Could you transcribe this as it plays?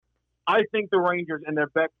I think the Rangers and their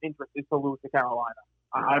best interest is to lose to Carolina.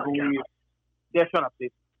 I believe. Yeah, shut up,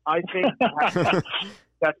 Steve. I think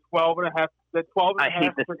that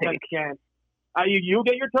 12.5% chance. You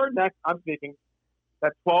get your turn next. I'm speaking.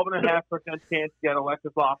 That 12.5% chance to get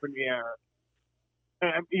Alexis Lafreniere.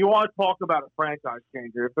 And you want to talk about a franchise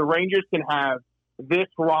changer? If the Rangers can have this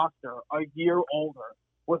roster a year older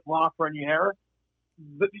with Lafreniere,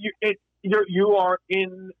 you are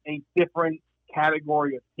in a different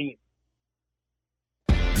category of team.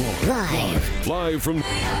 Live from.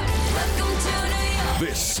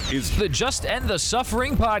 This is the Just End the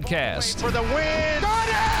Suffering podcast. For the win. Got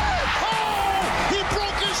it! Oh! He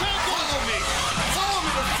broke his ankle. Follow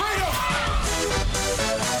me to freedom.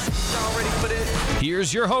 Y'all ready for this?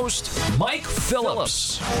 Here's your host, Mike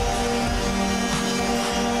Phillips.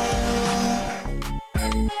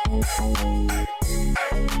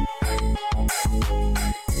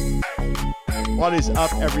 What is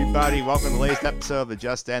up, everybody? Welcome to the latest episode of the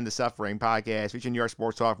Just End the Suffering podcast, featuring your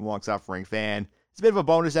sports talk from a long suffering fan. It's a bit of a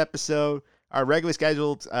bonus episode. Our regularly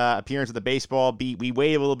scheduled appearance of the baseball beat, we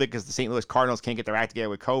waited a little bit because the St. Louis Cardinals can't get their act together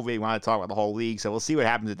with COVID. We want to talk about the whole league, so we'll see what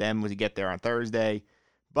happens to them when we get there on Thursday.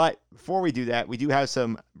 But before we do that, we do have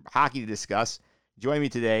some hockey to discuss. Joining me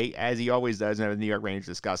today, as he always does whenever the New York Rangers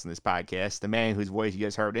discuss in this podcast, the man whose voice you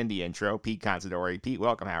just heard in the intro, Pete Considori. Pete,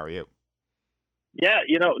 welcome. How are you? Yeah,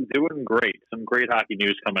 doing great. Some great hockey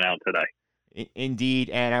news coming out today. Indeed,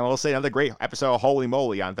 and I will say another great episode of Holy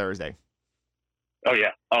Moly on Thursday. Oh,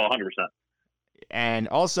 yeah. Oh, 100%. And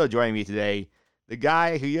also joining me today, the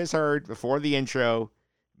guy who you just heard before the intro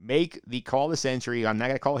make the call of the century. I'm not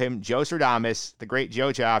going to call him Joe Stradamus, the great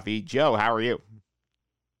Joe Chaffee. Joe, how are you?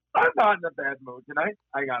 I'm not in a bad mood tonight.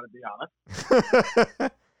 I got to be honest.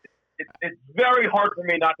 It's very hard for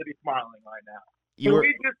me not to be smiling right now. Can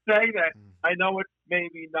we just say that I know it's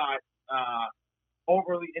maybe not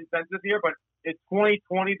overly insensitive here, but is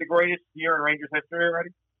 2020 the greatest year in Rangers history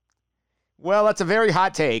already? Well, that's a very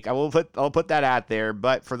hot take. I'll put that out there.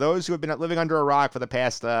 But for those who have been living under a rock for the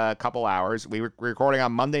past couple hours, we were recording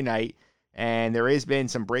on Monday night, and there has been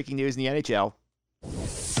some breaking news in the NHL.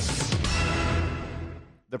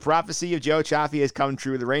 The prophecy of Joe Chaffee has come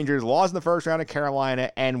true. The Rangers lost in the first round of Carolina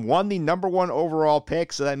and won the number one overall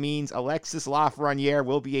pick. So that means Alexis Lafreniere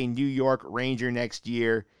will be a New York Ranger next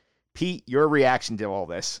year. Pete, your reaction to all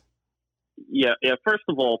this? Yeah. First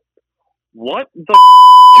of all, what the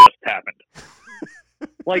just happened?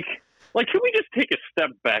 like, can we just take a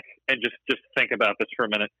step back and just think about this for a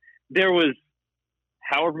minute? There was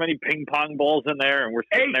however many ping pong balls in there, and we're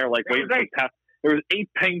sitting there like waiting for there was 8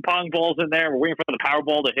 ping pong balls in there. We're waiting for the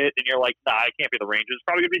Powerball to hit, and you're like, nah, it can't be the Rangers. It's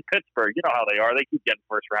probably going to be Pittsburgh. You know how they are. They keep getting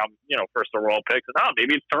first overall picks. And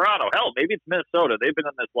maybe it's Toronto. Hell, maybe it's Minnesota. They've been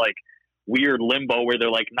in this, like, weird limbo where they're,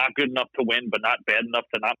 like, not good enough to win, but not bad enough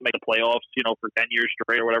to not make the playoffs, for 10 years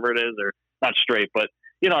straight or whatever it is. Or not straight, but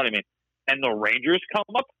you know what I mean. And the Rangers come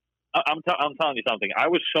up. I'm telling you something. I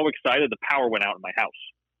was so excited the power went out in my house.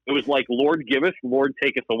 It was like, Lord giveth, Lord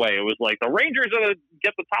taketh away. It was like, the Rangers are going to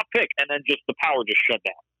get the top pick, and then just the power just shut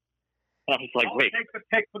down. And I was like, wait. Take the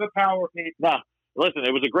pick for the power, Pete. Nah, listen, it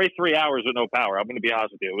was a great 3 hours with no power. I'm going to be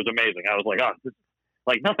honest with you. It was amazing. I was like,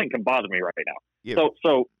 nothing can bother me right now. Yeah.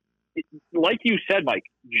 So, like you said, Mike,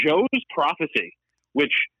 Joe's prophecy,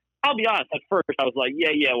 which, I'll be honest, at first I was like,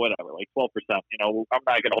 yeah, whatever, like 12%. I'm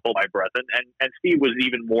not going to hold my breath. And Steve was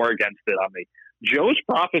even more against it on me. Joe's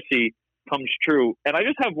prophecy comes true. And I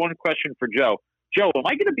just have one question for Joe. Joe, am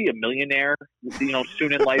I going to be a millionaire,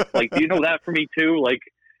 soon in life? Like, do you know that for me too? Like,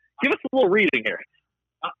 give us a little reading here.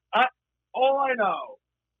 All I know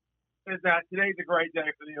is that today's a great day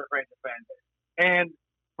for the New York Rangers fan base. And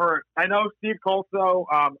I know Steve Colso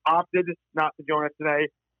opted not to join us today,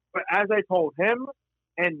 but as I told him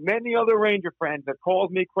and many other Ranger friends that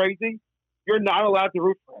called me crazy, you're not allowed to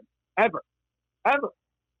root for him. Ever.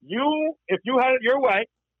 If you had it your way,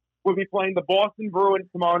 would be playing the Boston Bruins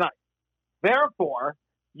tomorrow night. Therefore,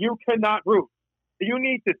 you cannot root. You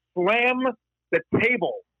need to slam the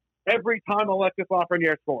table every time Alexis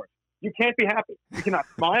Lafreniere scores. You can't be happy. You cannot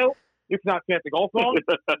smile. You cannot chant the goal song.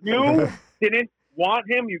 You didn't want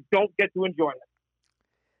him. You don't get to enjoy it.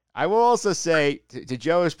 I will also say, to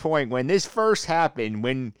Joe's point, when this first happened,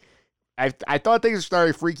 when I thought things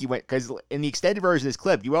started freaky, because in the extended version of this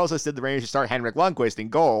clip, you also said the Rangers should start Henrik Lundqvist in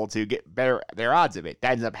goal to get better their odds of it.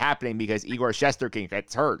 That ends up happening because Igor Shesterkin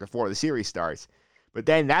gets hurt before the series starts. But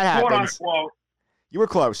then that happens. You were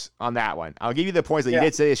close on that one. I'll give you the points that you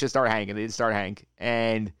did say it should start Hank, and they did start Hank.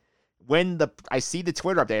 And when I see the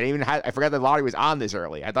Twitter update, I forgot the lottery was on this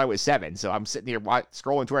early. I thought it was 7, so I'm sitting here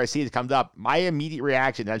scrolling to where I see it comes up. My immediate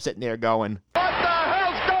reaction, I'm sitting there going, What the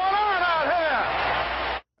hell's going on out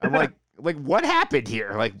here? I'm like, what happened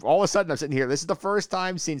here? Like, all of a sudden I'm sitting here. This is the first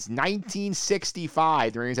time since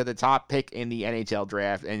 1965 the Rangers had the top pick in the NHL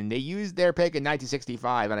draft, and they used their pick in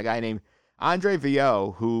 1965 on a guy named Andre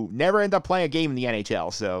Viau, who never ended up playing a game in the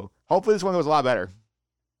NHL. So hopefully this one goes a lot better.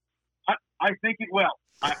 I think it will.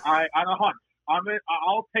 I on a hunch.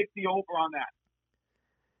 I'll take the over on that.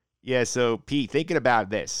 Yeah, so Pete, thinking about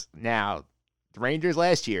this now, the Rangers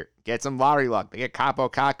last year get some lottery luck. They get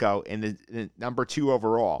Kaapo Kakko in the number 2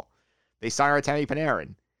 overall. They sign Artemi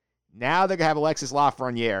Panarin. Now they're gonna have Alexis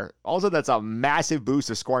Lafreniere. Also, that's a massive boost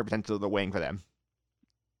of scoring potential to the wing for them.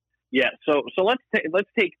 Yeah. So let's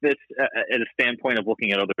take this at a standpoint of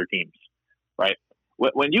looking at other teams, right?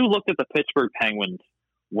 When you looked at the Pittsburgh Penguins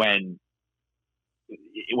when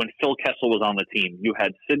Phil Kessel was on the team, you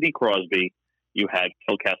had Sidney Crosby, you had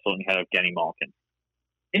Phil Kessel, and you had Evgeny Malkin.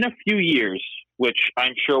 In a few years, which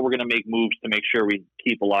I'm sure we're going to make moves to make sure we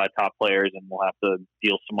keep a lot of top players, and we'll have to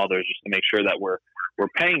deal some others just to make sure that we're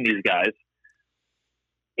paying these guys.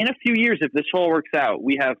 In a few years, if this all works out,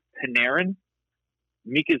 we have Panarin,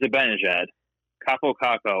 Mika Zibanejad, Kaapo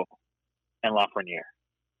Kakko, and Lafreniere.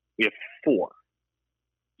 We have 4.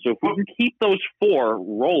 So if we can keep those 4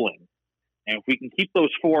 rolling, and if we can keep those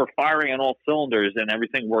 4 firing on all cylinders and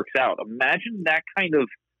everything works out, imagine that kind of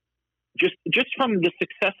just from the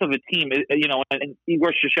success of a team, and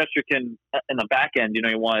Igor Shesterkin in the back end, you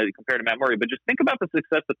want to compare to Matt Murray, but just think about the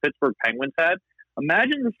success the Pittsburgh Penguins had.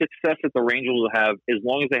 Imagine the success that the Rangers will have as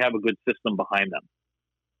long as they have a good system behind them.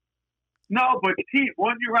 No, but Pete,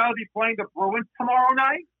 wouldn't you rather be playing the Bruins tomorrow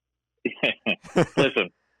night?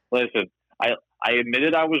 Listen. I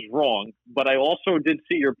admitted I was wrong, but I also did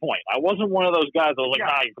see your point. I wasn't one of those guys that was like,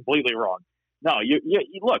 you're completely wrong. No, you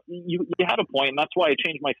look, you had a point, and that's why I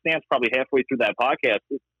changed my stance probably halfway through that podcast.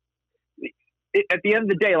 At the end of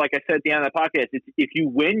the day, like I said at the end of the podcast, if you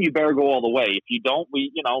win, you better go all the way. If you don't,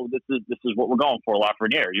 this is what we're going for,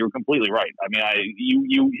 Lafreniere. You were completely right. I mean,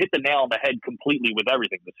 you hit the nail on the head completely with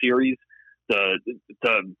everything. The series, the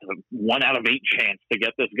 1 out of 8 chance to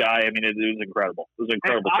get this guy. I mean, it was incredible. It was an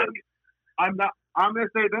incredible pick. I'm going to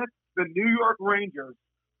say this: the New York Rangers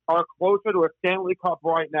are closer to a Stanley Cup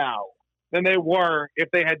right now than they were if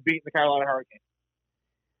they had beaten the Carolina Hurricanes.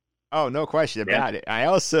 Oh, no question about it. I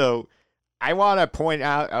want to point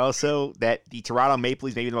out also that the Toronto Maple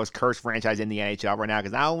Leafs may be the most cursed franchise in the NHL right now,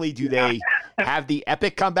 because not only do they have the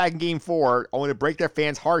epic comeback in Game 4, only to break their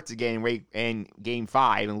fans' hearts again in Game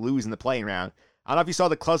 5 and lose in the playing round. I don't know if you saw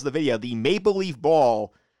the close of the video. The Maple Leaf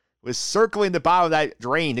ball was circling the bottom of that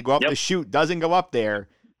drain to go up the chute, doesn't go up there.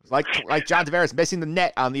 Like John Tavares missing the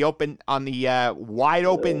net on the wide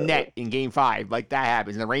open net in Game 5. Like that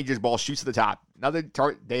happens, and the Rangers ball shoots to the top. Another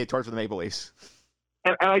day of torch for the Maple Leafs.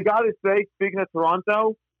 And I got to say, speaking of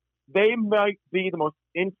Toronto, they might be the most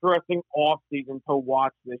interesting offseason to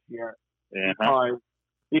watch this year. Yeah.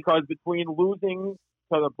 Because between losing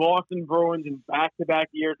to the Boston Bruins in back-to-back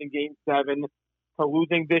years in Game 7, to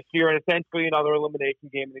losing this year and essentially another elimination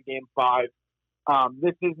game in the Game 5,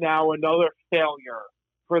 this is now another failure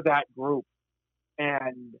for that group.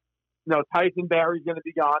 And, Tyson Barrie's going to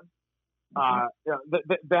be gone.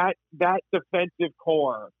 That defensive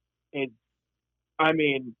core is, I'm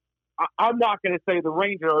not going to say the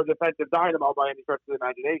Rangers are a defensive dynamo by any stretch of the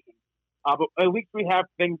imagination, but at least we have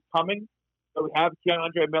things coming. So we have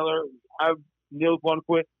Keandre Miller, we have Nils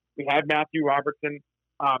Lundqvist, we have Matthew Robertson,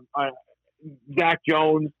 Zach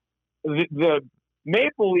Jones. The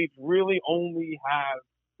Maple Leafs really only have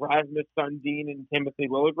Rasmus Sundin and Timothy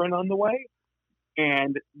Liljegren on the way,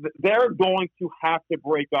 and they're going to have to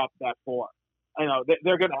break up that 4. I know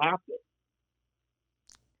they're going to have to.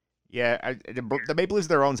 Yeah, the Maple Leafs,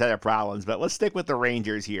 their own set of problems, but let's stick with the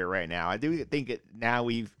Rangers here right now. I do think now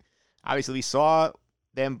we saw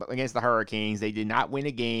them against the Hurricanes. They did not win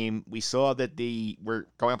a game. We saw that we're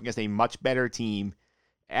going up against a much better team.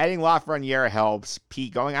 Adding Lafreniere helps.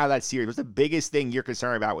 Pete, going out of that series, what's the biggest thing you're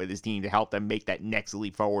concerned about with this team to help them make that next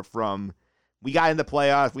leap forward from we got in the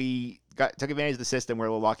playoffs, we took advantage of the system, we're a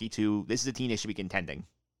little lucky to this is a team that should be contending?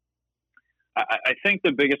 I think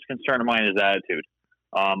the biggest concern of mine is attitude.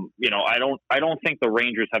 I don't think the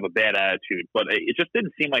Rangers have a bad attitude, but it just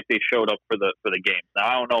didn't seem like they showed up for the games. Now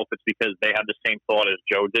I don't know if it's because they had the same thought as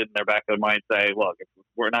Joe did in their back of their mind, say, look, if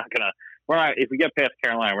we get past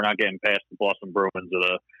Carolina, we're not getting past the Boston Bruins or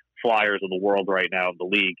the Flyers of the world right now of the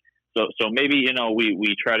league. So maybe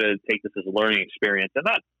we try to take this as a learning experience, and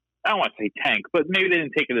I don't want to say tank, but maybe they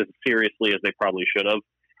didn't take it as seriously as they probably should have.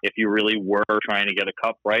 If you really were trying to get a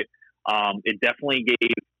cup, right? It definitely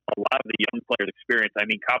gave a lot of the young players experience. I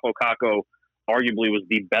mean, Kaapo Kakko arguably was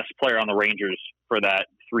the best player on the Rangers for that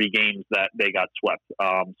 3 games that they got swept.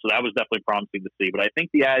 So that was definitely promising to see. But I think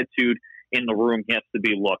the attitude in the room has to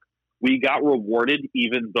be, look, we got rewarded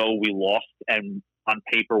even though we lost, and on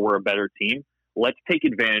paper we're a better team. Let's take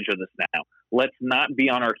advantage of this now. Let's not be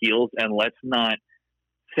on our heels, and let's not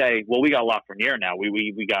say, well, we got Lafreniere now.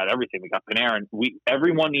 We got everything. We got Panarin.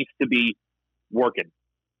 Everyone needs to be working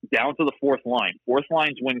down to the fourth line. Fourth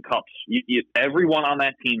lines win cups. Everyone on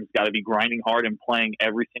that team's got to be grinding hard and playing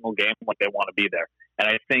every single game like they want to be there. And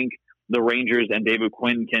I think the Rangers and David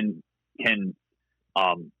Quinn can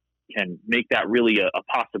make that really a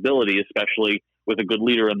possibility, especially with a good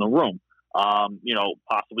leader in the room.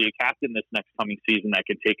 Possibly a captain this next coming season that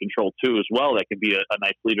can take control too as well. That could be a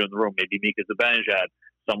nice leader in the room. Maybe Mika Zibanejad,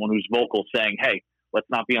 someone who's vocal, saying, hey, let's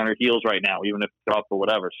not be on our heels right now, even if they're up or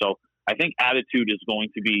whatever. So I think attitude is going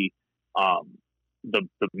to be the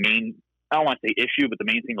main, I don't want to say issue, but the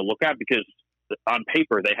main thing to look at, because on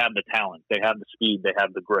paper they have the talent, they have the speed, they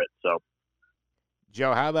have the grit. So,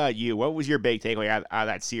 Joe, how about you? What was your big takeaway out of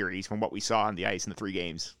that series from what we saw on the ice in the 3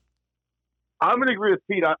 games? I'm going to agree with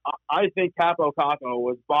Pete. I think Kaapo Kakko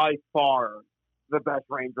was by far the best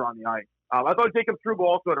Ranger on the ice. I thought Jacob Trouba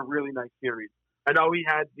also had a really nice series. I know he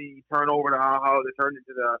had the turnover to Aho that turned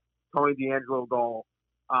into the Tony DeAngelo goal.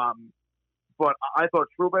 But I thought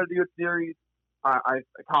Trouba had a good series.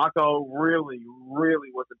 Kakko really,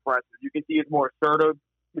 really was impressive. You can see he's more assertive.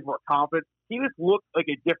 He's more confident. He just looked like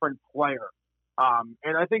a different player.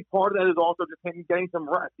 And I think part of that is also just him getting some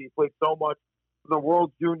rest. He played so much for the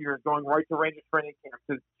World Juniors, going right to Rangers training camp,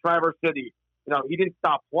 to Traverse City. He didn't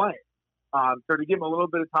stop playing. So to give him a little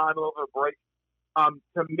bit of time, a little bit of break.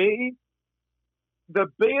 To me, the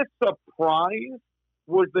biggest surprise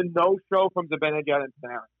was the no-show from Zibanejad and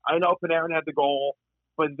Panarin. I know Panarin had the goal,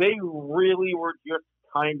 but they really were just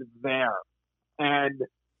kind of there.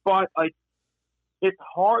 But it's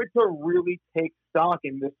hard to really take stock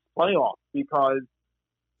in this playoff because,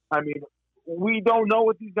 we don't know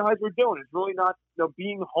what these guys were doing. It's really not,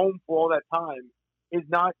 being home for all that time is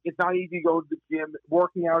not, it's not easy to go to the gym.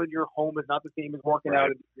 Working out in your home is not the same as working out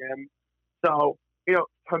at the gym. So,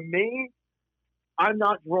 to me, I'm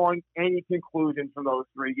not drawing any conclusions from those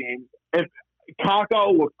 3 games. If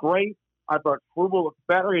Kakko looked great, I thought Trouba looked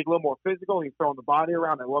better. He's a little more physical. He's throwing the body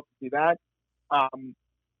around. I love to see that.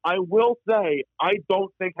 I will say I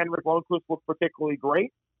don't think Henrik Lundqvist looked particularly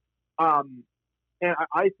great. And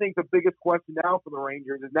I think the biggest question now for the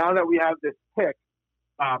Rangers is, now that we have this pick,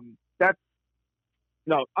 I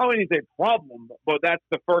don't even say problem, but that's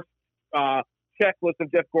the first checklist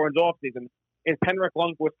of Jeff Gordon's offseason. Is Henrik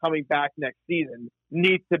Lundqvist coming back next season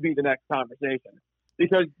needs to be the next conversation.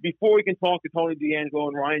 Because before we can talk to Tony DeAngelo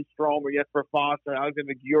and Ryan Strome or Jesper Foster and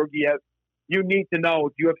Alexander Georgiev, you need to know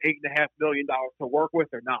if you have $8.5 million to work with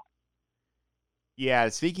or not. Yeah,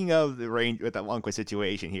 speaking of the range with the Lundqvist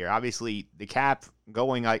situation here, obviously the cap's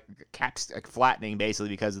flattening basically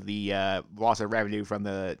because of the loss of revenue from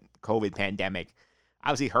the COVID pandemic.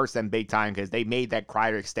 Obviously hurts them big time because they made that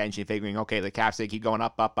Kreider extension figuring, okay, the cap's going to keep going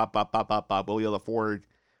up. We'll afford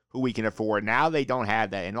who we can afford. Now they don't have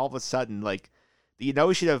that. And all of a sudden, the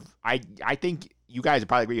notion of, I think you guys would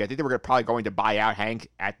probably agree, I think they were probably going to buy out Hank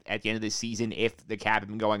at the end of the season if the cap had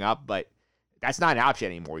been going up, but that's not an option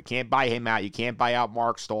anymore. You can't buy him out. You can't buy out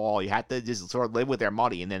Mark Stahl. You have to just sort of live with their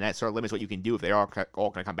money, and then that sort of limits what you can do if they're all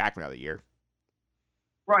going to come back for another year.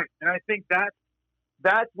 Right, and I think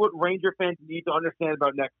that's what Ranger fans need to understand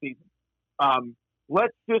about next season.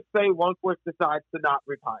 Let's just say Lundqvist decides to not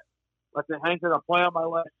retire. Let's say Hank's going to play on my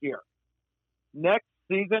last year. Next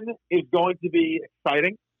season is going to be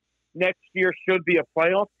exciting. Next year should be a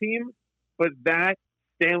playoff team, but that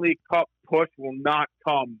Stanley Cup push will not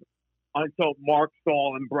come until Mark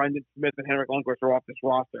Stahl and Brendan Smith and Henrik Lundqvist are off this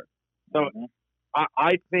roster. So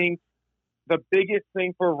I think the biggest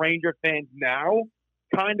thing for Ranger fans now,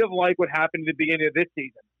 kind of like what happened at the beginning of this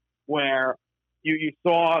season, where you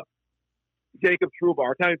saw Jacob Trouba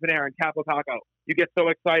or Tony Panarin, Kaapo Kakko, you get so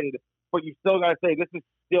excited, but you still got to say this is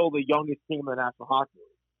still the youngest team in the National Hockey League.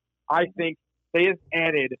 I think they have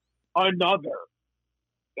added another,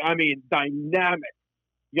 dynamic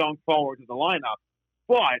young forward to the lineup,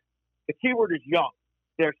 but the keyword is young.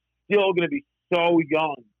 They're still going to be so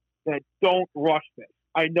young that don't rush this.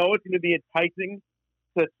 I know it's going to be enticing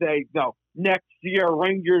to say, no, next year,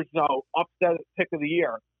 Rangers, upset pick of the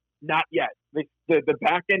year. Not yet. The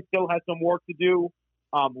back end still has some work to do.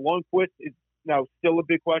 Lundqvist is still a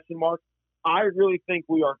big question mark. I really think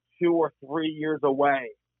we are 2 or 3 years away.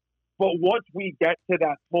 But once we get to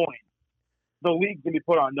that point, the league's going to be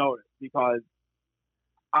put on notice because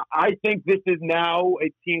I think this is now a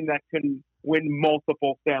team that can win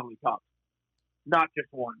multiple Stanley Cups, not just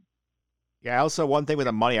one. Yeah, also one thing with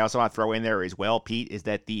the money I also want to throw in there as well, Pete, is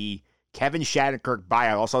that the Kevin Shattenkirk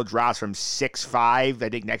buyout also drops from 6.5, I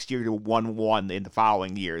think, next year to 1.1 in the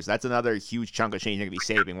following years. That's another huge chunk of change you're going to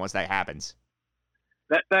be saving once that happens.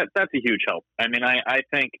 That's a huge help. I mean, I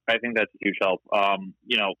think that's a huge help.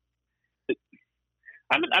 You know,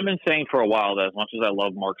 I've been saying for a while that as much as I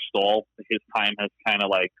love Mark Stahl, his time has kind of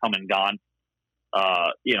like come and gone.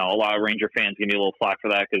 You know, a lot of Ranger fans give me a little flack for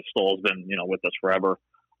that because Stahl's been, you know, with us forever.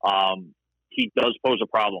 He does pose a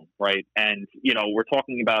problem, right? And, you know, we're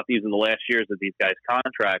talking about these are the last years of these guys'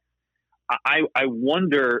 contracts. I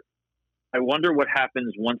wonder what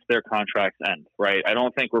happens once their contracts end, right? I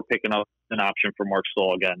don't think we're picking up an option for Mark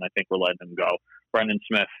Stahl again. I think we're letting him go. Brendan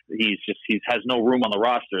Smith, he has no room on the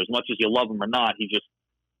roster. As much as you love him or not, he just,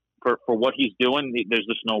 for what he's doing, there's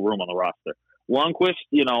just no room on the roster. Lundqvist,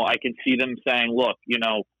 you know, I can see them saying, look, you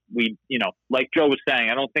know, like Joe was saying,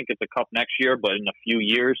 I don't think it's a cup next year, but in a few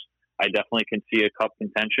years, I definitely can see a cup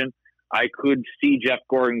contention. I could see Jeff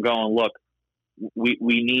Gordon going, look, we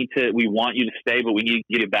want you to stay, but we need to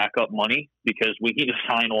give you backup money because we need to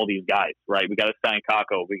sign all these guys, right? We got to sign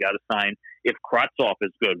Kakko. We got to sign, if Kravtsov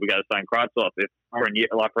is good, we got to sign Kravtsov. If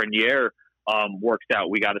Lafreniere works out,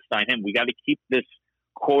 we got to sign him. We got to keep this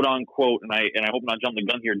quote unquote, and I hope not jump the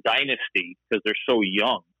gun here, dynasty, because they're so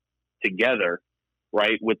young together,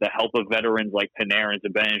 right? With the help of veterans like Panarin,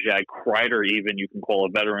 Zibanejad, Kreider, even you can call a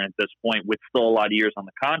veteran at this point with still a lot of years on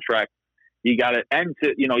the contract. You got to, and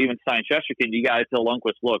to, you know, even sign Shesterkin, you got to tell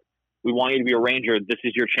Lundqvist, look, we want you to be a Ranger. This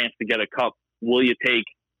is your chance to get a cup. Will you take,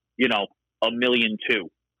 you know, $1.2 million?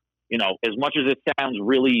 You know, as much as it sounds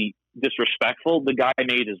really disrespectful, the guy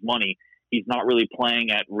made his money. He's not really playing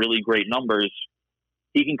at really great numbers.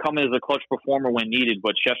 He can come in as a clutch performer when needed,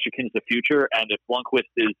 but Shesterkin's the future. And if Lundqvist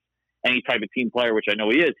is any type of team player, which I know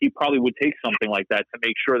he is, he probably would take something like that to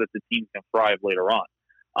make sure that the team can thrive later on.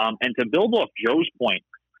 And to build off Joe's point,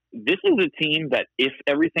 this is a team that if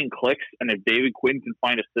everything clicks and if David Quinn can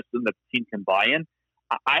find a system that the team can buy in,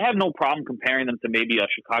 I have no problem comparing them to maybe a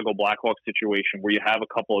Chicago Blackhawks situation where you have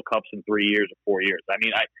a couple of cups in 3 years or 4 years. I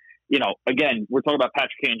mean, you know, again, we're talking about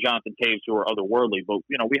Patrick Kane and Jonathan Toews who are otherworldly, but,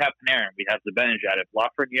 you know, we have Panarin, we have Zibanejad. If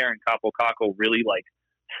Lafreniere and Kakko really, like,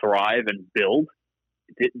 thrive and build,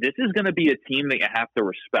 this is going to be a team that you have to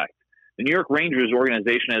respect. The New York Rangers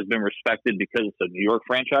organization has been respected because it's a New York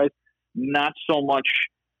franchise, not so much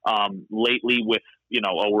lately with, you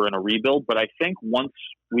know, we're in a rebuild, but I think once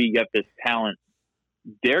we get this talent,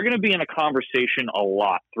 they're going to be in a conversation a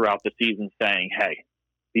lot throughout the season saying, hey,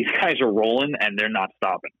 these guys are rolling and they're not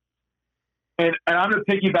stopping. And I'm going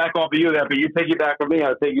to piggyback off of you there, but you piggyback on me,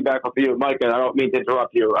 I'll piggyback off of you, Mike, and I don't mean to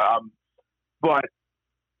interrupt you. But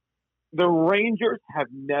the Rangers have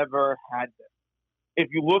never had this. If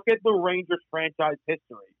you look at the Rangers franchise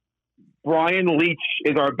history, Brian Leetch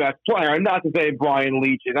is our best player. I'm not to say Brian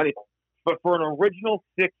Leetch is anything, but for an original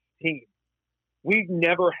 16, we've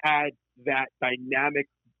never had that dynamic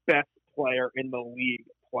best player in the league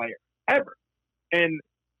player ever. And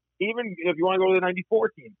even if you want to go to the 94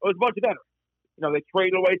 team, it was a bunch of veterans. You know, they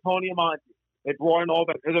traded away Tony Amonte. They brought in all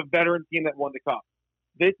that. There's a veteran team that won the cup.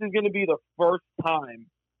 This is going to be the first time,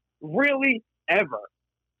 really ever,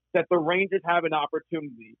 that the Rangers have an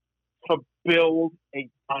opportunity to build a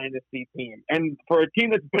dynasty team. And for a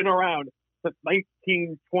team that's been around since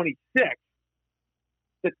 1926,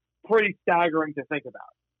 it's pretty staggering to think about.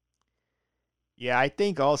 Yeah, I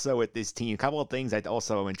think also with this team, a couple of things I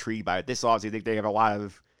also am intrigued by. This offseason, I think they have a lot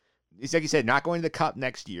of, it's like you said, not going to the Cup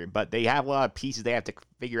next year, but they have a lot of pieces they have to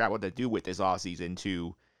figure out what to do with this offseason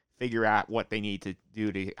to figure out what they need to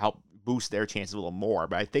do to help boost their chances a little more.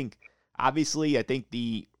 But I think, obviously,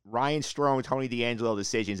 the Ryan Strome, Tony DeAngelo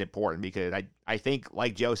decision is important because I think,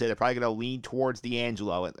 like Joe said, they're probably going to lean towards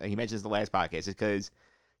DeAngelo. He mentioned this in the last podcast, because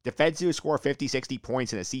defensemen who score 50, 60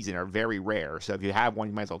 points in a season are very rare. So if you have one,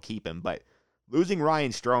 you might as well keep him. But losing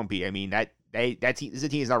Ryan Strome, I mean, this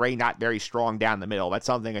team is already not very strong down the middle. That's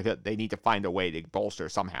something I feel they need to find a way to bolster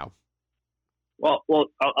somehow. Well,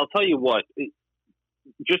 I'll tell you what.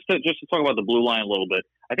 Just to talk about the blue line a little bit,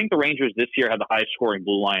 I think the Rangers this year had the highest scoring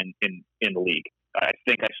blue line in the league. I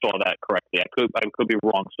think I saw that correctly. I could be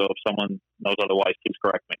wrong, so if someone knows otherwise, please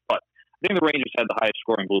correct me. But I think the Rangers had the highest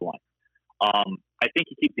scoring blue line. I think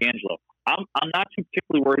you keep DeAngelo. I'm not too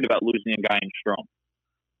particularly worried about losing a guy in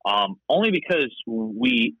Strome, only because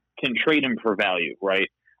we can trade him for value, right?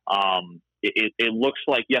 It looks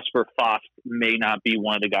like Jesper Fast may not be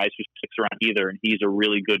one of the guys who sticks around either, and he's a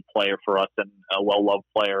really good player for us and a well-loved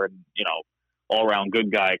player and, you know, all-around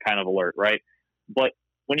good guy kind of alert, right? But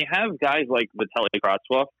when you have guys like Vitaly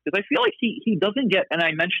Kravtsov, because I feel like he doesn't get, and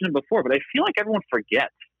I mentioned him before, but I feel like everyone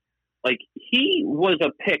forgets Like, he was a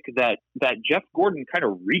pick that Jeff Gordon kind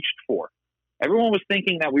of reached for. Everyone was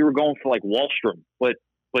thinking that we were going for like Wallstrom, but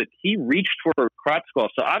he reached for Kravtsov.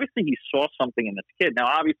 So obviously he saw something in this kid. Now,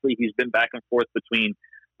 obviously he's been back and forth between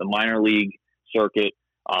the minor league circuit,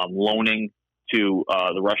 loaning to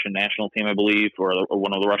the Russian national team, I believe, or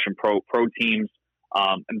one of the Russian pro teams,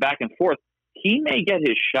 and back and forth. He may get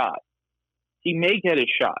his shot.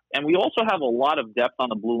 And we also have a lot of depth on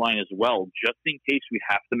the blue line as well, just in case we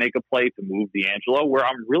have to make a play to move DeAngelo, where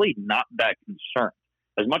I'm really not that concerned.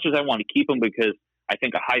 As much as I want to keep him because I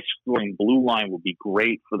think a high-scoring blue line would be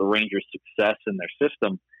great for the Rangers' success in their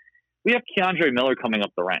system, we have Keandre Miller coming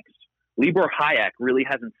up the ranks. Libor Hayek really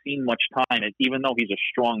hasn't seen much time, even though he's a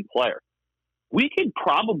strong player. We could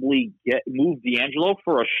probably move DeAngelo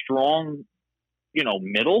for a strong,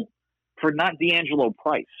 middle for not DeAngelo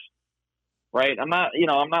price, right? I'm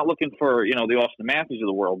not looking for the Austin Matthews of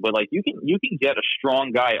the world, but like you can get a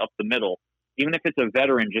strong guy up the middle, even if it's a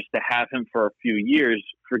veteran, just to have him for a few years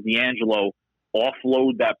for DeAngelo,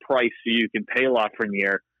 offload that price so you can pay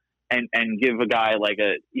Lafreniere and give a guy like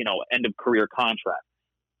a end of career contract.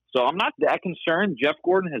 So I'm not that concerned. Jeff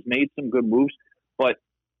Gordon has made some good moves, but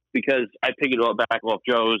because I picked it back off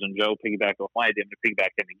Joe's and Joe piggybacked off my idea, I'm going to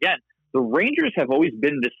piggyback him again. The Rangers have always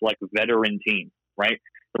been this like veteran team, right?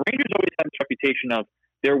 The Rangers always have this reputation of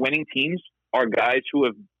their winning teams are guys who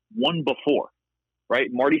have won before, right?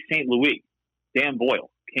 Marty St. Louis, Dan Boyle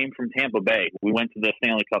came from Tampa Bay. We went to the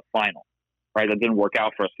Stanley Cup final, right? That didn't work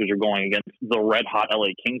out for us because you're going against the red-hot LA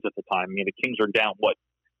Kings at the time. I mean, the Kings are down,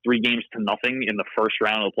 3-0 in the first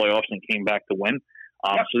round of the playoffs and came back to win.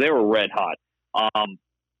 So they were red-hot.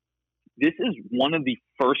 This is one of the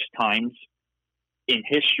first times in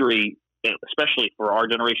history, especially for our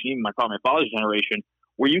generation, even my father's generation,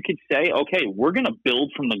 where you could say, okay, we're going to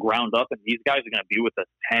build from the ground up, and these guys are going to be with us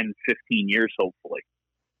 10, 15 years, hopefully.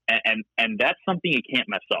 And that's something you can't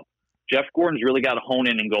mess up. Jeff Gordon's really got to hone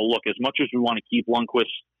in and go, look, as much as we want to keep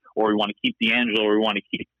Lundqvist or we want to keep DeAngelo or we want to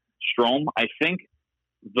keep Strome, I think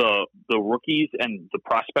the rookies and the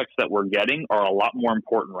prospects that we're getting are a lot more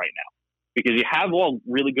important right now because you have all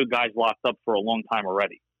really good guys locked up for a long time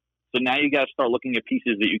already. So now you got to start looking at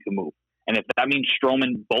pieces that you can move. And if that means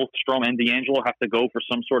both Strome and DeAngelo have to go for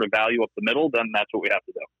some sort of value up the middle, then that's what we have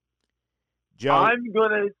to do. Joe, I'm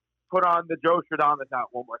going to put on the Joe Stradamus hat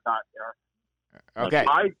one more time here. Okay.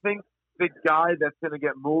 I think the guy that's going to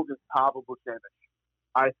get moved is Pavel Buchnevich.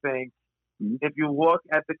 I think if you look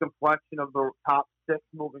at the complexion of the top 6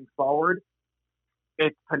 moving forward,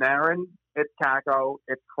 it's Panarin, it's Kakko,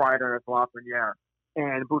 it's Kreider, it's Lafreniere.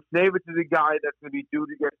 And Buchnevich is a guy that's going to be due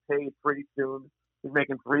to get paid pretty soon. He's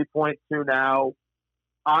making 3.2 now.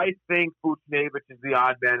 I think Buchnevich is the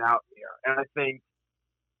odd man out here. And I think,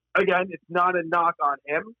 again, it's not a knock on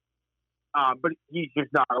him, but he's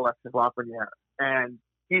just not Alexis Lafreniere. And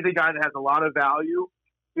he's a guy that has a lot of value.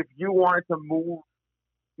 If you wanted to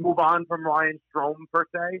move on from Ryan Strome, per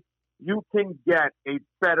se, you can get a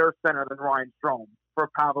better center than Ryan Strome for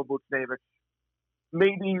Pavel Buchnevich.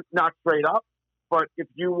 Maybe not straight up, but if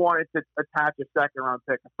you wanted to attach a second-round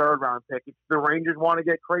pick, a third-round pick, if the Rangers want to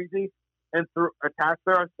get crazy and attach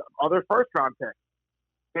their other first-round pick.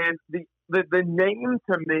 And the name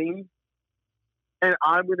to me, and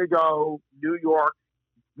I'm going to go New York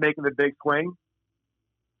making the big swing.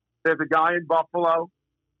 There's a guy in Buffalo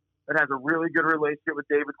that has a really good relationship with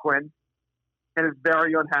David Quinn and is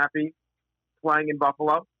very unhappy playing in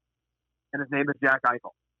Buffalo, and his name is Jack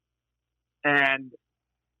Eichel. And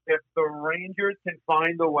if the Rangers can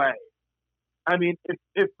find a way, I mean,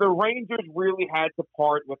 if the Rangers really had to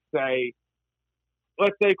part with,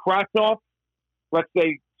 let's say Kravtsov, let's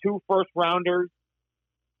say 2 first-rounders,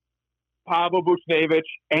 Pavel Buchnevich,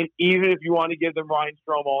 and even if you want to give them Ryan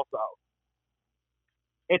Strome also,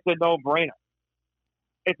 it's a no-brainer.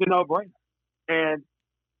 It's a no-brainer. And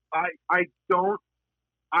I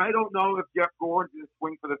don't know if Jeff Gordon's going to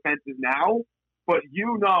swing for the fences now, but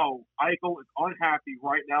Eichel is unhappy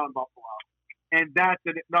right now in Buffalo. And that's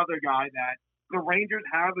another guy that the Rangers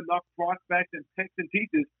have enough prospects and picks and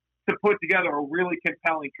pieces to put together a really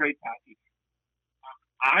compelling trade package.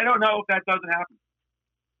 I don't know if that doesn't happen.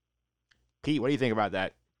 Pete, what do you think about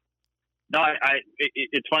that? No,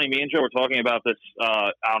 it's funny. Me and Joe were talking about this,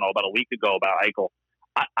 about a week ago about Eichel.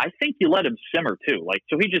 I think you let him simmer too.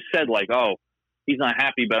 So he just said he's not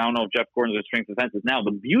happy, but I don't know if Jeff Gordon's going to swing for the fences. Now,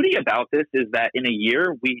 the beauty about this is that in a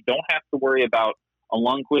year, we don't have to worry about a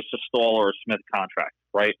Lundqvist, a Stahl, or a Smith contract,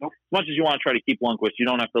 right? As much as you want to try to keep Lundqvist, you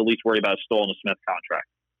don't have to at least worry about a Stahl and a Smith contract,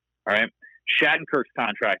 all right? Shattenkirk's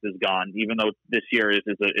contract is gone, even though this year is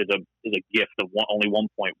a gift of only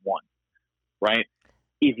 1.1, right?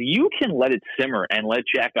 if you can let it simmer and let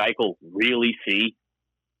Jack Eichel really see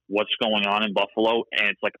what's going on in Buffalo, and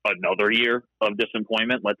it's like another year of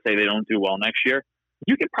disappointment, let's say they don't do well next year,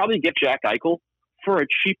 you could probably get Jack Eichel for a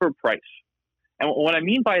cheaper price. And what I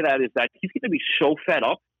mean by that is that he's going to be so fed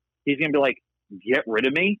up, he's going to be like, get rid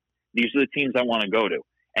of me. These are the teams I want to go to.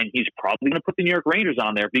 And he's probably going to put the New York Rangers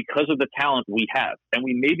on there because of the talent we have. And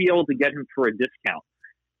we may be able to get him for a discount.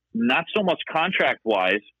 Not so much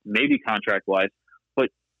contract-wise, maybe contract-wise,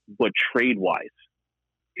 but trade-wise.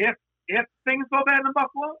 If things go bad in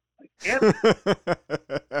Buffalo,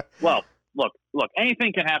 well, look,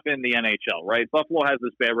 anything can happen in the NHL, right? Buffalo has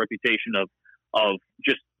this bad reputation of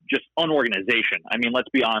just unorganization. I mean, let's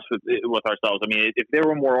be honest with ourselves. I mean, if they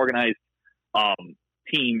were a more organized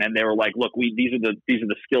team and they were like, look, these are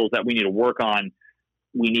the skills that we need to work on.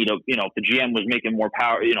 We need if the GM was making more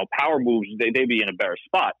power moves, they'd be in a better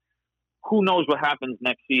spot. Who knows what happens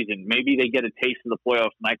next season? Maybe they get a taste of the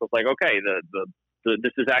playoffs. And Michael's like, okay,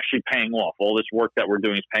 this is actually paying off. All this work that we're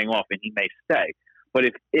doing is paying off, and he may stay. But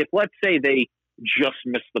if let's say they just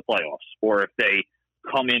miss the playoffs, or if they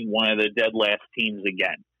come in one of the dead last teams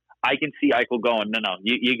again, I can see Eichel going, no,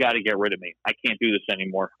 you got to get rid of me. I can't do this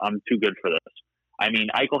anymore. I'm too good for this. I mean,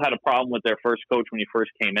 Eichel had a problem with their first coach when he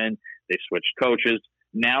first came in. They switched coaches.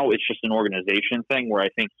 Now it's just an organization thing where I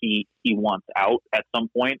think he wants out at some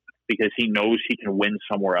point because he knows he can win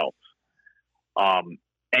somewhere else. And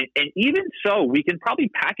even so, we can probably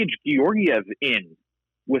package Georgiev in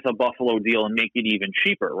with a Buffalo deal and make it even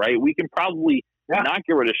cheaper, right? We can probably not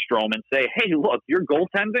get rid of Strome and say, hey, look, your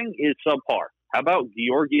goaltending is subpar. How about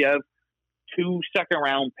Georgiev, 2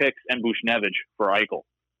 second-round picks, and Buchnevich for Eichel?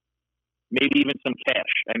 Maybe even some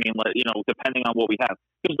cash. I mean, depending on what we have.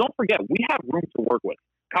 Because don't forget, we have room to work with.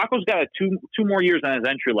 Kakko's got two more years on his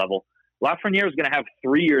entry level. Lafreniere is going to have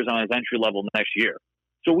 3 years on his entry level next year.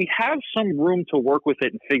 So we have some room to work with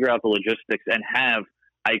it and figure out the logistics and have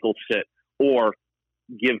Eichel sit or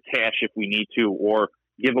give cash if we need to or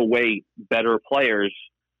give away better players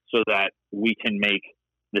so that we can make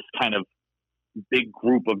this kind of big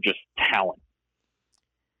group of just talent.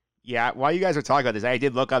 Yeah, while you guys are talking about this, I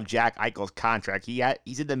did look up Jack Eichel's contract.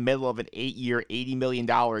 He's in the middle of an 8-year, $80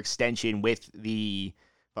 million extension with the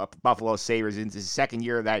Buffalo Sabres. It's his second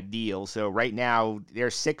year of that deal. So right now,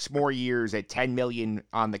 there's 6 more years at $10 million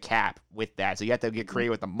on the cap with that. So you have to get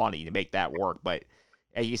creative with the money to make that work. But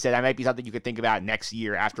as you said, that might be something you could think about next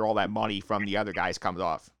year after all that money from the other guys comes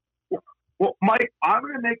off. Well, Mike, I'm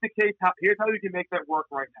going to make the case. Here's how you can make that work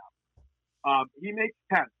right now. He makes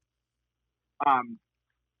 10.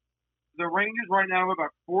 The Rangers right now have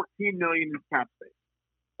about $14 million in cap space,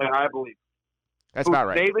 I believe. That's about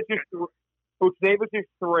right. Davis is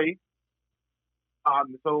 3.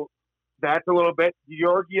 So that's a little bit.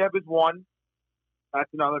 Georgiev is 1.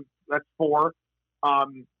 That's 4.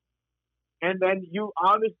 And then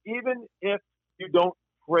even if you don't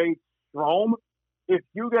trade Strome, if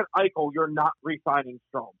you get Eichel, you're not re-signing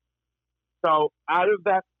Strome. So out of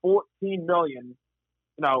that $14 million,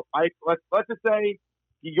 let's just say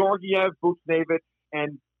Georgiev, Buchnevich,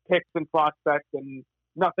 and picks and prospects and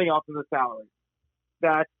nothing else in the salary.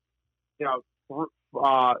 That's 4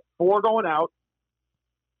 going out,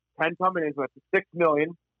 10 coming in, so that's $6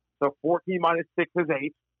 million. So 14 minus 6 is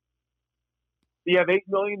 8. Do you have $8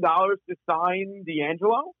 million to sign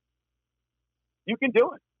D'Angelo? You can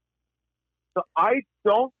do it. So I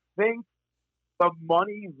don't think the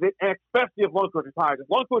money, especially if Lundqvist retires. If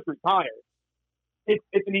Lundqvist retires,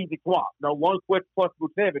 it's an easy swap. No, Lundqvist plus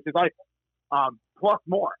Buchnevich is Eichel, plus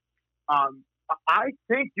more. I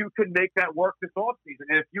think you can make that work this offseason.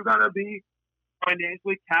 And if you're going to be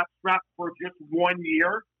financially cap strapped for just 1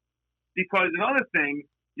 year, because another thing,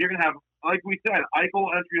 you're going to have, like we said, Eichel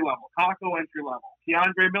entry level, Kakko entry level,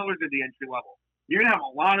 Keandre Miller's at the entry level. You're going to have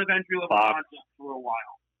a lot of entry level contracts for a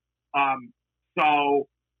while. So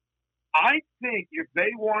I think if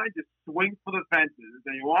they wanted to swing for the fences,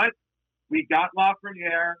 then you know what? We got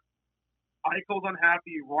Lafreniere. Eichel's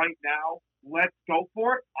unhappy right now. Let's go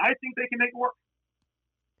for it. I think they can make it work.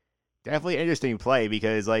 Definitely an interesting play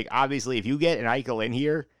because, obviously, if you get an Eichel in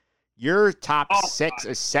here, your top 6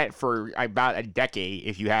 is set for about a decade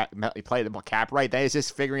if you play the cap right. That is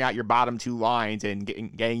just figuring out your bottom 2 lines and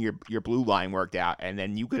getting your blue line worked out, and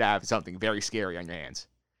then you could have something very scary on your hands.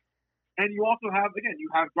 And you also have, you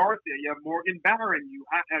have Garcia, you have Morgan Barron,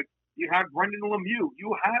 you have Brendan Lemieux.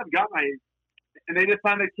 You have guys, and they just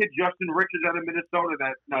signed that kid Justin Richards out of Minnesota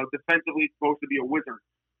that defensively is supposed to be a wizard.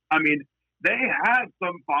 I mean, they have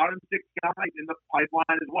some bottom 6 guys in the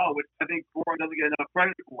pipeline as well, which I think Goran doesn't get enough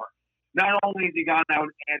credit for. Not only has he gone out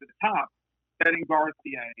and at the top, getting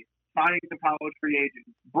Garcia, signing some college free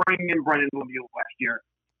agents, bringing in Brendan Lemieux last year,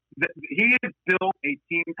 he has built a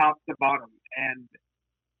team top to bottom, and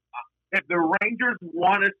if the Rangers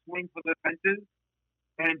want to swing for the fences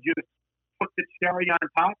and just put the cherry on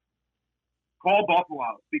top, call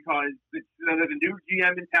Buffalo, because there's a new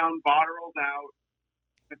GM in town, Botterill's out.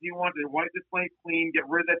 If you want to wipe the slate clean, get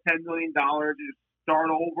rid of that $10 million, just start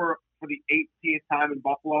over for the 18th time in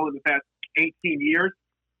Buffalo in the past 18 years.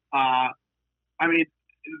 Eichel's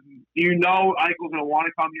going to want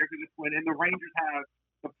to come here to just win, and the Rangers have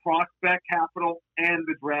the prospect capital and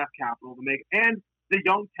the draft capital to make, and the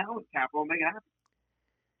young talent capital to make it happen.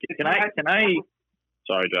 Can I?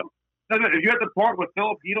 Sorry, Joe. If you have to part with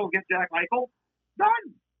Philip Hedl and get Jack Eichel,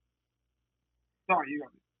 done. Sorry, you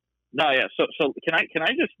got me. No, yeah. So can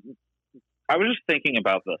I just? I was just thinking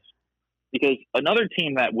about this because another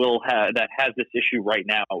team that has this issue right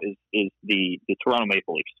now is the Toronto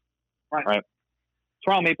Maple Leafs. Right.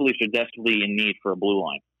 Toronto Maple Leafs are desperately in need for a blue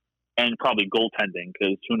line and probably goaltending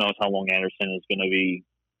because who knows how long Anderson is going to be.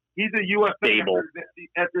 He's a UFA stable.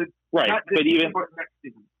 Right, but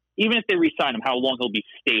even if they re-sign him, how long he'll be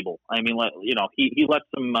stable? I mean, he let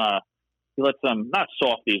some not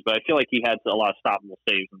softies, but I feel like he had a lot of stoppable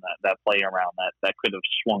saves in that play around that could have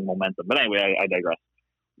swung momentum. But anyway, I digress.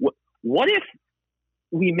 What if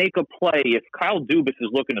we make a play if Kyle Dubas is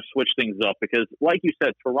looking to switch things up? Because, like you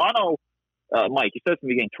said, Toronto, Mike, you said from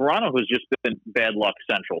the beginning, Toronto has just been bad luck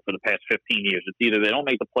central for the past 15 years. It's either they don't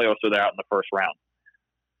make the playoffs or they're out in the first round.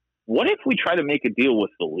 What if we try to make a deal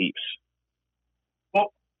with the Leafs?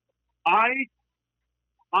 Well,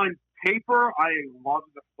 on paper, I love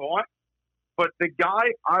the thought, but the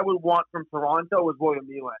guy I would want from Toronto is William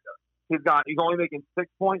Nylander. He's only making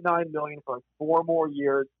 $6.9 million for 4 more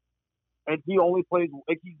years, and he only plays.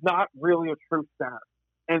 He's not really a true center,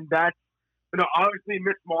 and that's obviously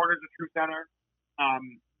Mitch Marner's a true center.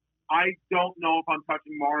 I don't know if I'm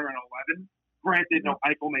touching Marner at 11. Granted,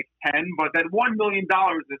 Eichel makes 10, but that $1 million is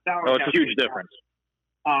the salary. Oh, it's a huge difference.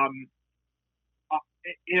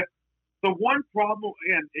 If the one problem,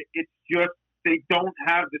 again, it's just they don't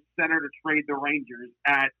have the center to trade the Rangers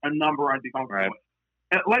at a number I'd be comfortable with.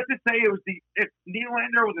 And let's just say if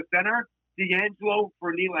Nylander was a center, D'Angelo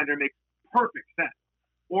for Nylander makes perfect sense.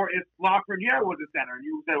 Or if Lafreniere was a center and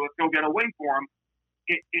you say, let's go get a wing for him,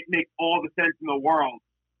 it makes all the sense in the world.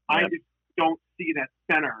 Yep. I just don't see that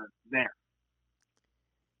center there.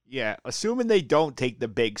 Yeah, assuming they don't take the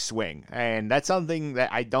big swing. And that's something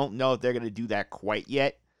that I don't know if they're going to do that quite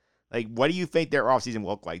yet. Like, what do you think their offseason will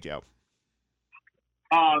look like, Joe?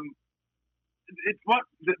 It's what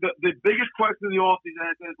the biggest question of the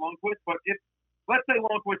offseason is Lundqvist. But if, let's say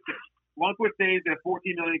Lundqvist stays at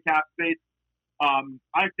 $14 million cap space,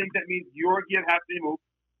 I think that means Georgiev has to be moved.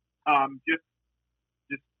 Just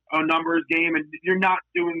a numbers game, and you're not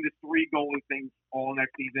doing the 3 goalie thing all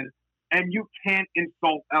next season. And you can't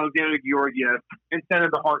insult Alexander Georgiev and send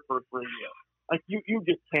him to Hartford for a year. Like, you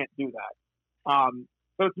just can't do that.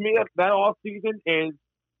 So to me, that offseason is,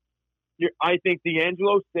 I think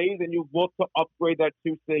D'Angelo stays and you look to upgrade that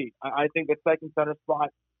 2C. I think the second center spot,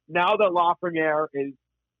 now that Lafreniere is,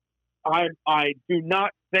 I do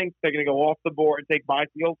not think they're going to go off the board and take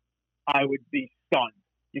Byfield. I would be stunned.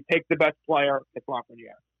 You take the best player, it's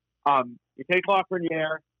Lafreniere. You take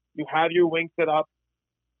Lafreniere, you have your wing set up.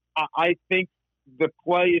 I think the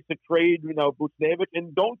play is to trade, Buchnevich,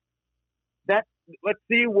 and let's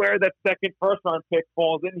see where that second first-round pick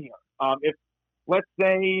falls in here. If, let's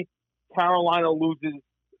say, Carolina loses in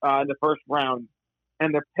the first round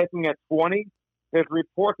and they're picking at 20, there's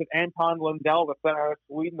reports that Anton Lundell, the center out of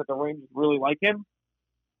Sweden, that the Rangers really like him.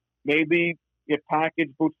 Maybe you package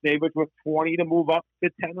Buchnevich with 20 to move up to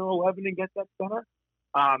 10 or 11 and get that center.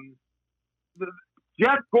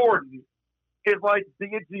 Jeff Gordon is like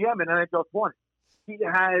being a GM in NHL 20. He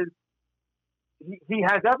has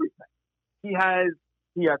everything. He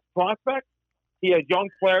has prospects. He has young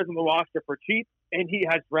players on the roster for cheap, and he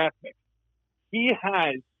has draft picks. He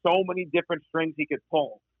has so many different strings he could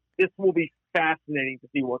pull. This will be fascinating to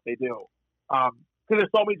see what they do because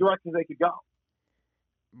there's so many directions they could go.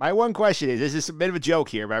 My one question is, this is a bit of a joke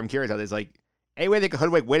here, but I'm curious how this, like, any way they could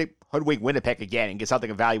hoodwink Winnipeg again and get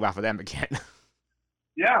something of value off of them again.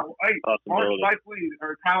 Yeah, Mark Scheifele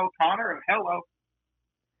or Kyle Connor, hello.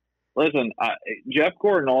 Listen, Jeff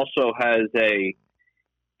Gordon also has a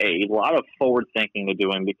lot of forward thinking to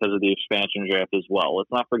doing because of the expansion draft as well.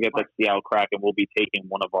 Let's not forget that Seattle Kraken will be taking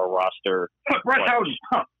one of our roster. Brett Houghton.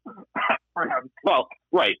 Well,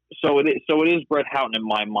 right. So it is Brett Houghton in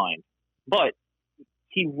my mind, but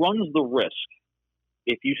he runs the risk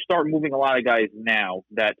if you start moving a lot of guys now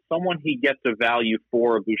that someone he gets a value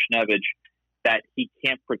for, Buchnevich, that he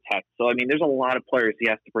can't protect. So, I mean, there's a lot of players he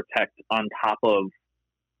has to protect on top of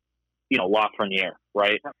Lafreniere,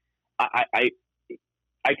 right?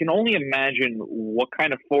 I can only imagine what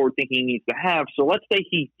kind of forward thinking he needs to have. So let's say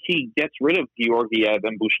he gets rid of Georgiev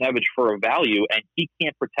and Buchnevich for a value, and he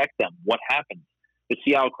can't protect them. What happens? The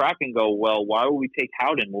Seattle Kraken go, well, why would we take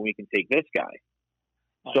Howden when we can take this guy?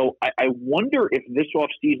 So I wonder if this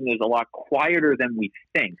offseason is a lot quieter than we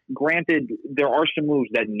think. Granted, there are some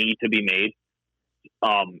moves that need to be made.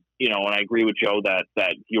 And I agree with Joe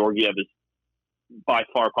that Georgiev is by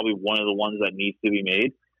far probably one of the ones that needs to be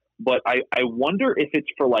made. But I wonder if it's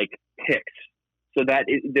for like picks, so that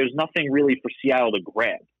there's nothing really for Seattle to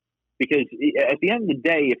grab. Because at the end of the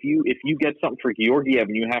day, if you get something for Georgiev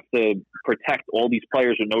and you have to protect all these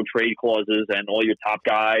players with no trade clauses and all your top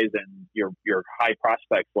guys and your high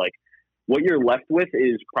prospects, like what you're left with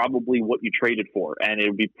is probably what you traded for, and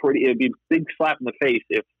it'd be a big slap in the face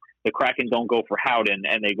if the Kraken don't go for Howden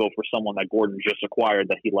and they go for someone that Gordon just acquired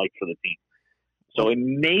that he liked for the team. So it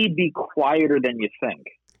may be quieter than you think.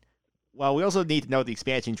 Well, we also need to know what the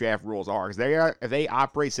expansion draft rules are, because if they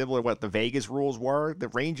operate similar to what the Vegas rules were, the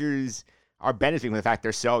Rangers are benefiting from the fact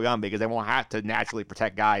they're so young because they won't have to naturally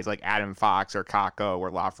protect guys like Adam Fox or Kakko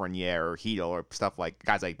or Lafreniere or Hedel or stuff like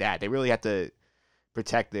guys like that. They really have to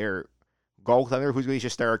protect their goaltender, who's going to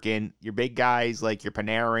be Shesterkin, your big guys like your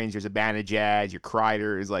Panarins, your Zibanejad, your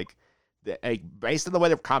Kreiders, based on the way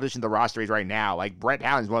the composition of the roster is right now, like Brett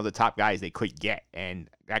Howden is one of the top guys they could get, and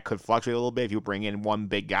that could fluctuate a little bit if you bring in one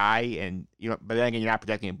big guy, and but then again, you're not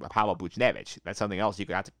protecting Pavel Buchnevich. That's something else you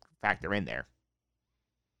could have to factor in there.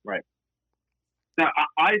 Right. Now,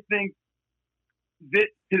 I think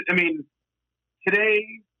today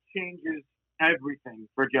changes everything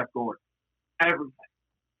for Jeff Gordon. Everything.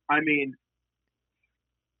 I mean,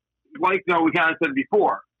 we kind of said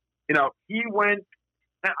before, he went.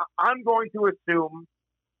 I'm going to assume,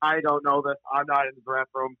 I don't know this, I'm not in the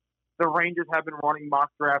draft room, the Rangers have been running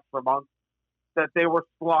mock drafts for months, that they were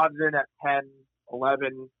slotted in at 10,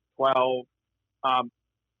 11, 12.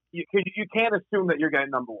 You can't assume that you're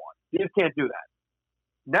getting number one. You just can't do that.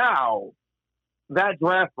 Now, that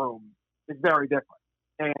draft room is very different.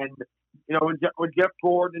 And, when Jeff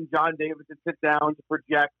Gordon and John Davidson sit down to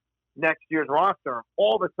project next year's roster,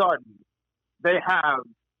 all of a sudden, they have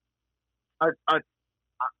a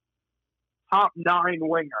top 9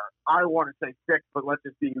 winger. I want to say 6, but let's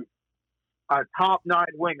just be a top 9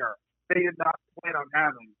 winger. They did not plan on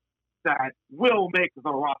having that will make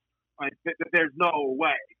the roster. Like, there's no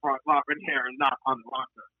way Lafreniere is not on the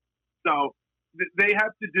roster. So they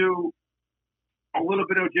have to do a little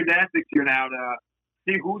bit of gymnastics here now to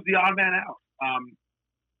see who's the odd man out.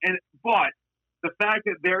 But the fact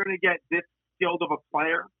that they're going to get this skilled of a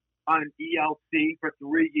player on an ELC for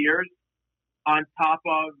 3 years, on top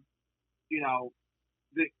of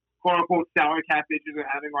the quote-unquote salary cap issues they're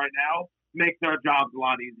having right now, makes their jobs a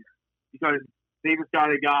lot easier. Because they just got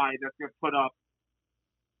a guy that's going to put up,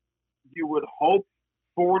 you would hope,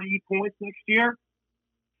 40 points next year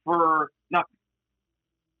for nothing.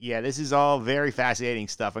 Yeah, this is all very fascinating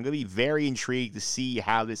stuff. I'm going to be very intrigued to see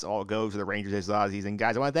how this all goes for the Rangers this offseason.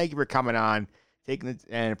 Guys, I want to thank you for coming on,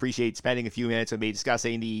 and appreciate spending a few minutes with me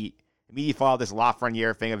discussing the immediate fall of this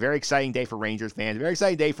Lafreniere thing. A very exciting day for Rangers fans. A very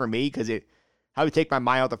exciting day for me because it would take my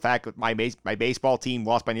mind off the fact that my baseball team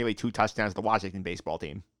lost by nearly 2 touchdowns to the Washington baseball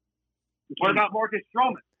team. What about Marcus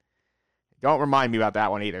Stroman? Don't remind me about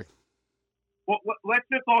that one either. Well, let's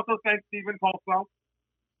just also thank Stephen Colwell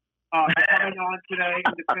coming on today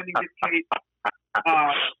and defending his case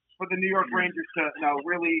for the New York Rangers to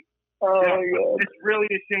really. It's really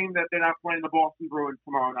a shame that they're not playing the Boston Bruins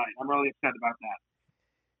tomorrow night. I'm really upset about that.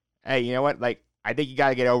 Hey, you know what? I think you got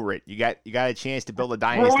to get over it. You got a chance to build a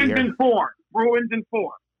dynasty here. Bruins in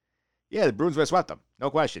 4. Yeah, the Bruins would have swept them, no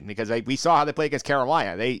question, because we saw how they played against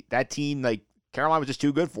Carolina. That team, Carolina was just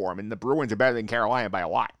too good for them, and the Bruins are better than Carolina by a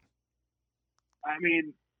lot. I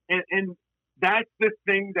mean, and that's the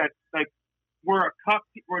thing that we're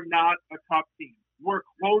not a cup team. We're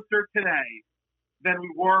closer today than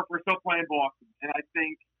we were if we're still playing Boston. And I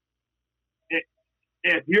think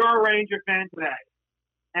if you're a Ranger fan today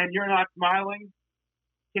and you're not smiling,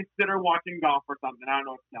 consider watching golf or something. I don't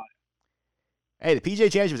know what to tell you. Hey, the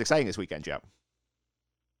PGA Championship was exciting this weekend, Joe.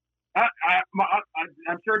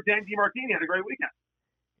 I'm sure Dan DiMartini had a great weekend.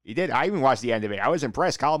 He did. I even watched the end of it. I was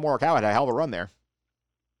impressed. Colin Morikawa had a hell of a run there.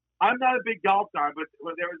 I'm not a big golf guy, but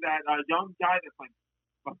there was that young guy that's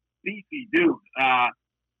a beefy dude.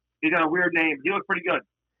 He got a weird name. He looked pretty good.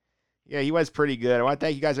 Yeah, he was pretty good. I want to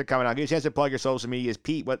thank you guys for coming on. Give you a chance to plug your social medias.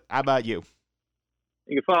 Pete, how about you?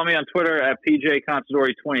 You can follow me on Twitter at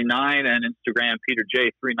PJConsidori29 and Instagram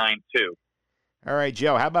PeterJ392. All right,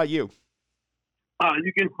 Joe, how about you?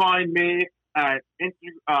 You can find me at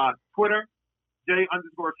Twitter,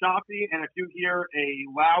 J_Shoppy. And if you hear a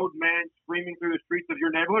loud man screaming through the streets of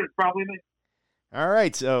your neighborhood, it's probably me. All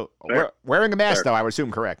right. So wearing a mask, though, I would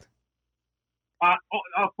assume, correct?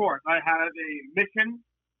 Of course. I have a mission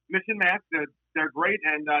mask. They're great.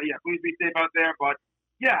 And, please be safe out there. But,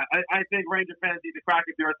 I think Ranger fans need to crack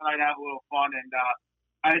a beer tonight, have a little fun. And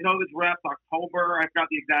I know this draft's October. I forgot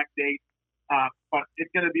the exact date. But this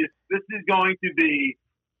is going to be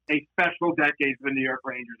a special decade for the New York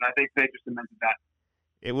Rangers. I think they just cemented that.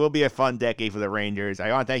 It will be a fun decade for the Rangers.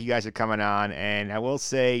 I want to thank you guys for coming on. And I will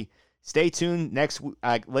say, stay tuned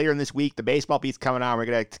later in this week. The baseball beat's coming on. We're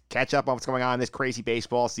going to catch up on what's going on in this crazy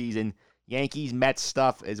baseball season. Yankees, Mets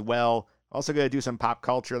stuff as well. Also going to do some pop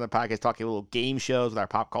culture on the podcast, talking a little game shows with our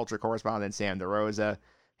pop culture correspondent, Sam DeRosa.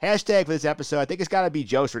 Hashtag for this episode, I think it's got to be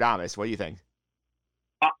Joe Stradamus. What do you think?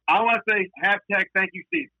 I want to say hashtag thank you,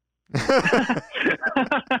 Steve.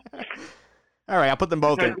 All right, I'll put them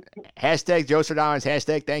both in. Hashtag Joe Stradamus,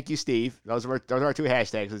 hashtag thank you, Steve. Those are our two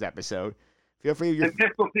hashtags this episode. Feel free to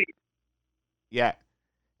yeah.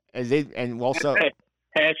 And also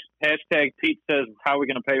hashtag Pete says, how are we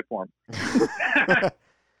going to pay for him?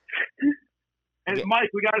 And Mike,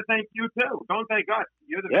 we got to thank you too. Don't thank us.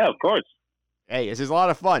 You're the of course. Hey, this is a lot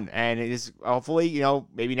of fun, and it is hopefully,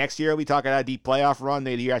 maybe next year we talk about a deep playoff run.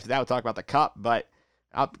 Maybe the year after that we'll talk about the Cup. But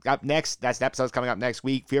up next, that's the episode's coming up next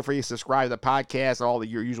week. Feel free to subscribe to the podcast, all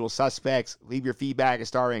your usual suspects. Leave your feedback and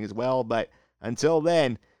star rating as well. But until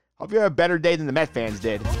then, hope you have a better day than the Met fans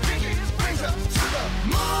did.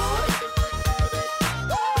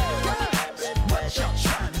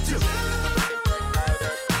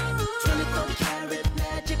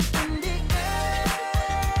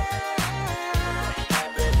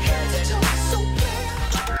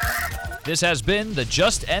 This has been the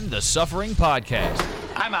Just End the Suffering podcast.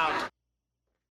 I'm out.